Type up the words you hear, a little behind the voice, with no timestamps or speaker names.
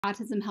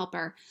Autism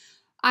Helper.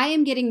 I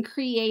am getting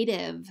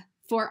creative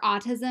for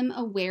Autism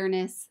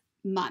Awareness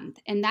Month,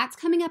 and that's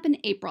coming up in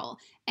April.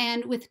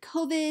 And with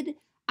COVID,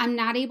 I'm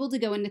not able to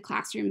go into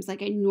classrooms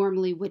like I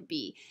normally would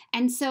be.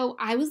 And so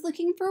I was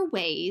looking for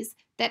ways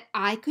that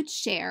I could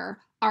share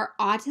our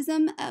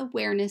Autism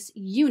Awareness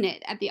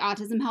unit at the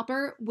Autism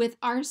Helper with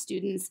our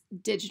students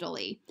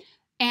digitally.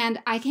 And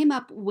I came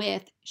up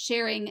with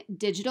sharing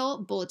digital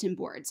bulletin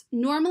boards.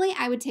 Normally,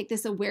 I would take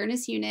this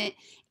awareness unit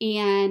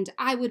and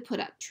I would put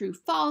up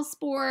true-false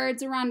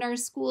boards around our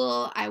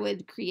school. I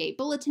would create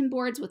bulletin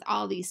boards with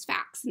all these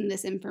facts and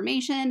this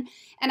information.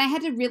 And I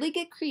had to really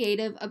get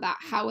creative about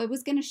how I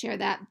was going to share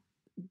that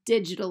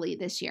digitally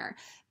this year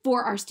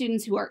for our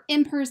students who are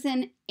in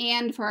person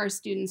and for our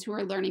students who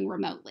are learning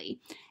remotely.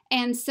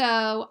 And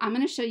so I'm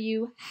going to show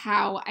you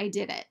how I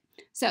did it.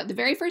 So the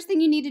very first thing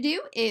you need to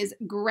do is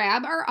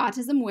grab our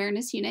Autism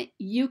Awareness Unit.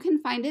 You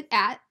can find it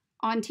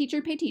on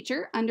Teacher Pay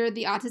Teacher under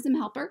the Autism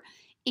Helper,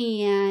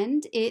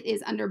 and it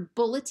is under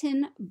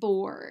Bulletin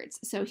Boards.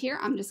 So here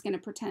I'm just going to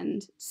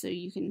pretend so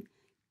you can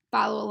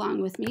follow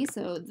along with me.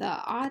 So the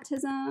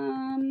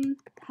Autism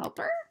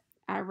Helper,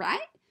 all right.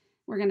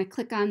 We're going to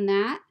click on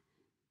that,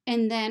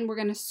 and then we're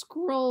going to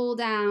scroll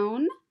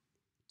down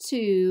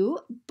to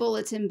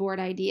Bulletin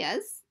Board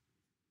Ideas.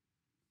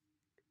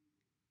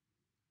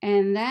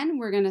 And then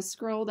we're going to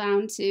scroll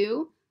down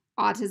to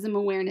Autism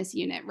Awareness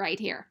Unit right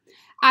here.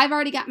 I've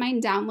already got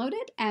mine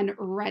downloaded and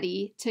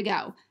ready to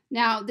go.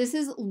 Now, this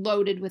is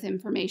loaded with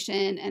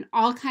information and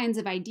all kinds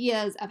of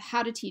ideas of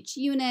how to teach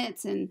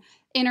units and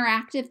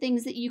interactive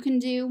things that you can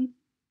do,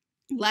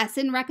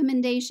 lesson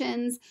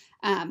recommendations,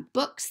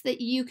 books that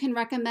you can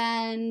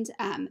recommend.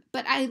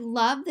 But I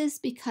love this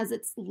because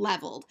it's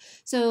leveled.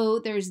 So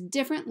there's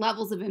different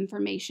levels of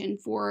information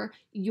for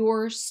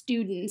your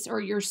students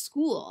or your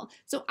school.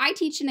 So I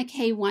teach in a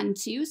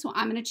K1 too, so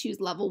I'm going to choose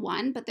level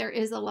 1, but there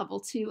is a level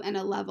 2 and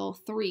a level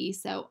 3.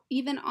 So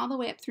even all the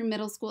way up through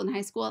middle school and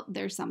high school,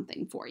 there's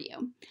something for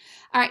you.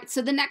 All right,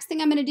 so the next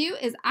thing I'm going to do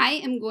is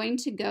I am going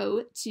to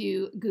go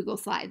to Google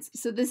Slides.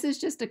 So this is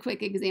just a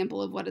quick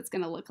example of what it's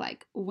going to look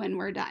like when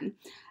we're done.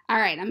 All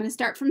right, I'm going to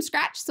start from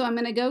scratch. So I'm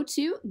going to go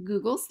to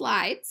Google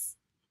Slides,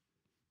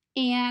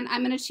 and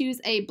I'm going to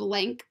choose a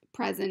blank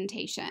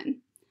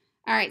presentation.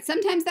 All right,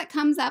 sometimes that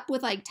comes up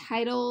with like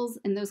titles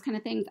and those kind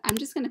of things. I'm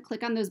just going to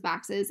click on those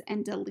boxes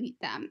and delete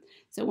them.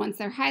 So once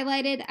they're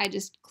highlighted, I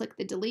just click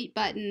the delete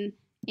button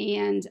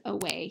and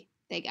away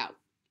they go.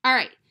 All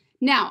right,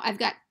 now I've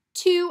got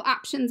two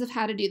options of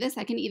how to do this.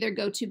 I can either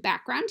go to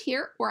background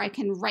here, or I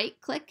can right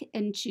click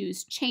and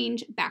choose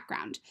change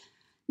background.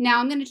 Now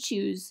I'm going to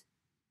choose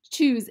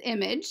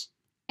image,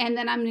 and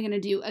then I'm going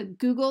to do a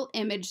Google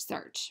image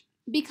search.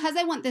 Because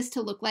I want this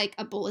to look like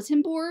a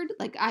bulletin board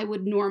like I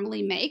would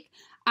normally make,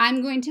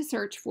 I'm going to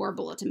search for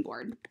bulletin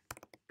board.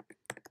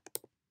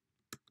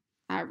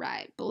 All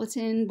right,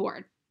 bulletin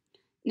board.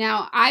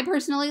 Now, I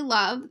personally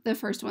love the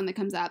first one that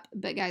comes up,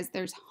 but guys,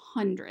 there's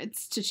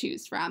hundreds to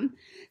choose from.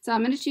 So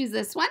I'm going to choose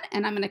this one,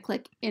 and I'm going to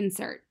click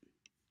insert.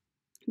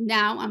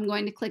 Now I'm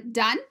going to click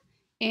done.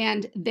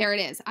 And there it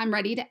is. I'm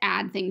ready to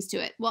add things to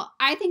it. Well,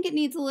 I think it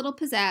needs a little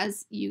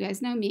pizzazz. You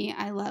guys know me.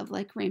 I love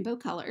like rainbow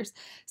colors.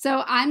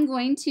 So I'm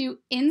going to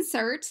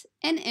insert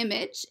an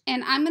image,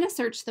 and I'm going to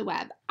search the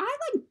web. I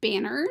like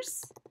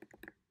banners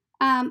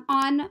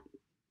on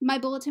my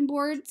bulletin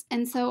boards,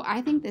 and so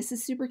I think this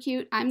is super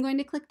cute. I'm going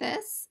to click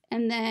this,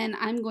 and then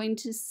I'm going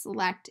to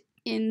select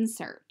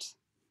insert.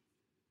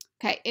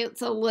 Okay,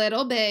 it's a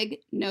little big.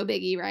 No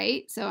biggie,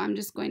 right? So I'm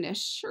just going to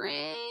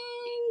shrink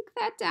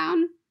that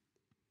down.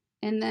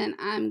 And then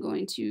I'm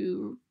going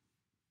to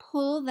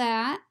pull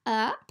that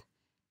up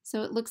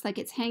so it looks like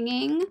it's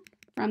hanging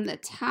from the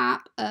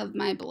top of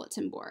my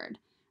bulletin board.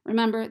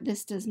 Remember,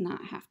 this does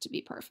not have to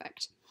be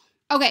perfect.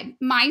 Okay,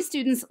 my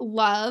students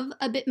love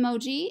a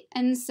Bitmoji,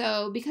 and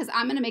so because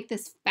I'm going to make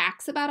this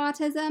facts about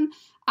autism,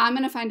 I'm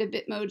going to find a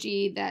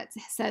Bitmoji that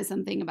says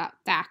something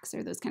about facts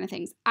or those kind of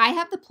things. I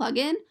have the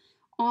plugin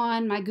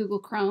on my Google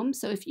Chrome,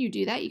 so if you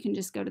do that, you can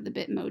just go to the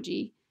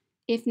Bitmoji.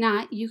 If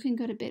not, you can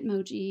go to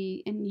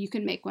Bitmoji and you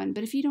can make one.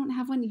 But if you don't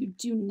have one, you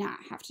do not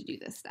have to do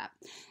this step.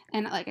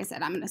 And like I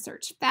said, I'm going to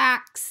search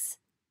facts.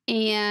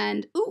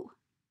 And, ooh,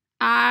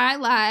 I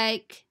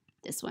like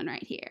this one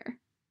right here.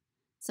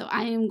 So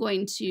I am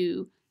going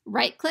to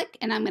right click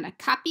and I'm going to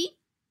copy.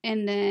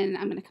 And then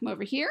I'm going to come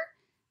over here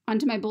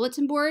onto my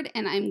bulletin board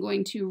and I'm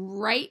going to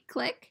right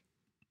click.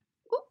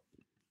 Ooh,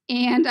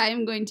 and I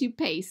am going to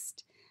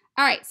paste.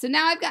 All right, so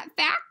now I've got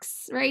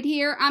facts right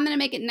here. I'm going to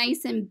make it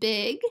nice and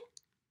big.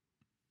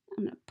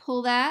 I'm going to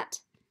pull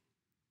that.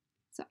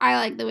 So I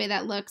like the way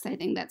that looks. I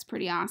think that's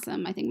pretty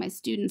awesome. I think my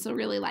students will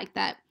really like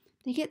that.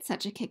 They get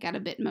such a kick out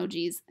of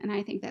Bitmojis, and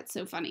I think that's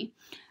so funny.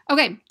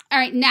 Okay, all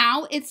right,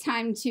 now it's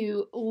time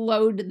to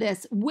load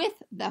this with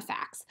the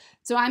facts.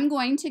 So I'm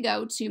going to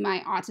go to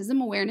my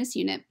Autism Awareness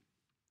Unit.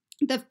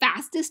 The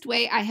fastest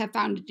way I have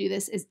found to do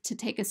this is to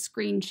take a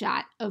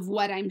screenshot of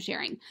what I'm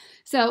sharing.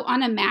 So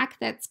on a Mac,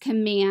 that's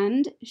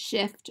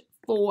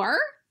Command-Shift-4,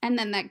 and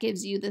then that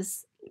gives you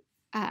this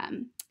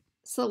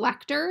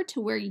selector to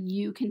where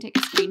you can take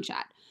a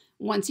screenshot.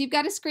 Once you've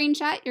got a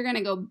screenshot, you're going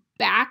to go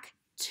back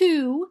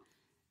to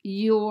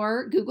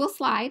your Google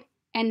slide,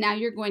 and now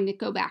you're going to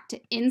go back to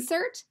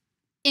Insert,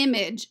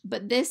 Image,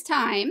 but this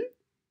time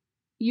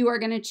you are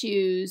going to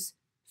choose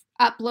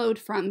Upload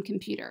from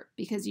Computer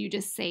because you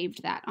just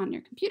saved that on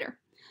your computer.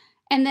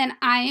 And then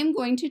I am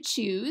going to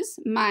choose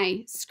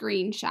my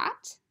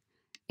screenshot,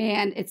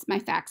 and it's my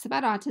Facts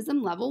About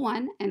Autism Level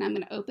 1, and I'm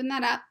going to open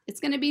that up. It's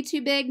going to be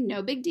too big,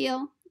 no big deal.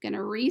 I'm going to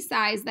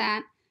resize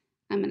that.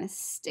 I'm going to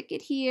stick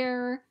it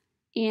here,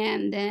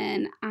 and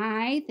then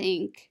I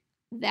think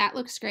that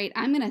looks great.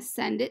 I'm going to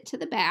send it to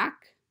the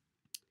back,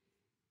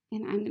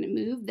 and I'm going to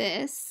move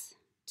this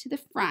to the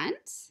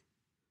front.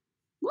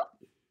 Whoop.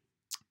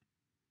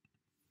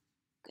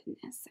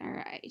 Goodness. All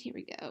right, here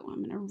we go.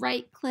 I'm going to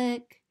right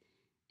click,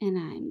 and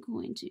I'm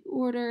going to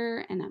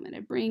order, and I'm going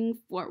to bring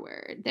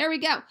forward. There we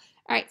go. All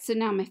right, so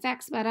now my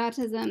Facts About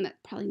Autism,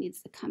 that probably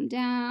needs to come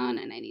down,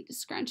 and I need to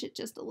scrunch it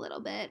just a little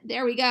bit.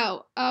 There we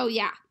go. Oh,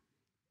 yeah.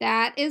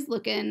 That is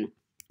looking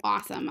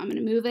awesome. I'm going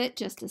to move it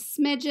just a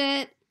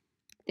smidget.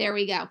 There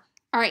we go.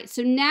 All right,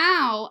 so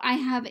now I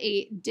have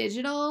a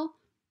digital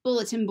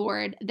bulletin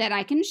board that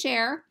I can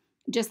share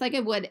just like I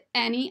would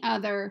any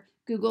other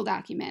Google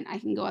document. I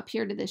can go up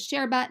here to the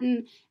share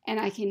button, and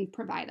I can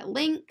provide a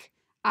link.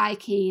 I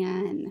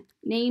can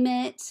name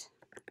it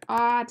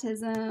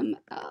Autism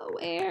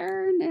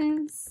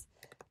Awareness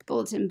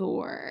Bulletin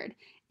Board.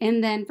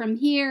 And then from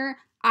here,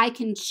 I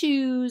can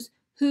choose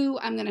who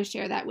I'm going to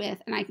share that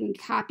with, and I can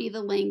copy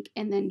the link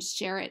and then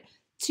share it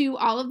to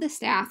all of the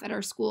staff at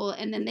our school,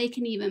 and then they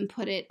can even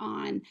put it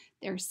on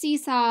their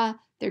Seesaw,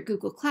 their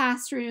Google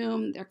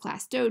Classroom, their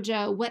Class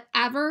Dojo,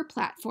 whatever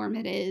platform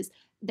it is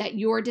that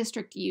your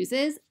district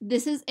uses.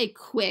 This is a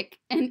quick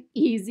and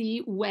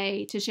easy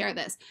way to share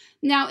this.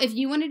 Now, if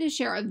you wanted to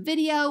share a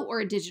video or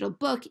a digital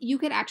book, you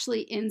could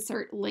actually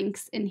insert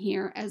links in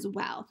here as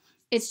well.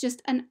 It's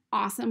just an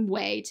awesome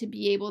way to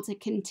be able to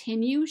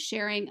continue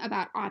sharing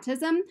about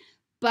autism,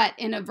 but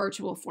in a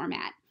virtual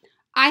format.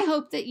 I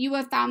hope that you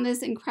have found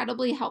this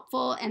incredibly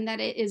helpful and that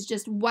it is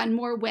just one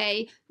more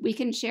way we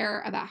can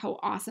share about how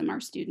awesome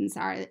our students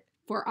are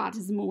for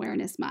Autism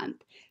Awareness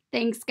Month.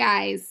 Thanks,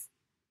 guys.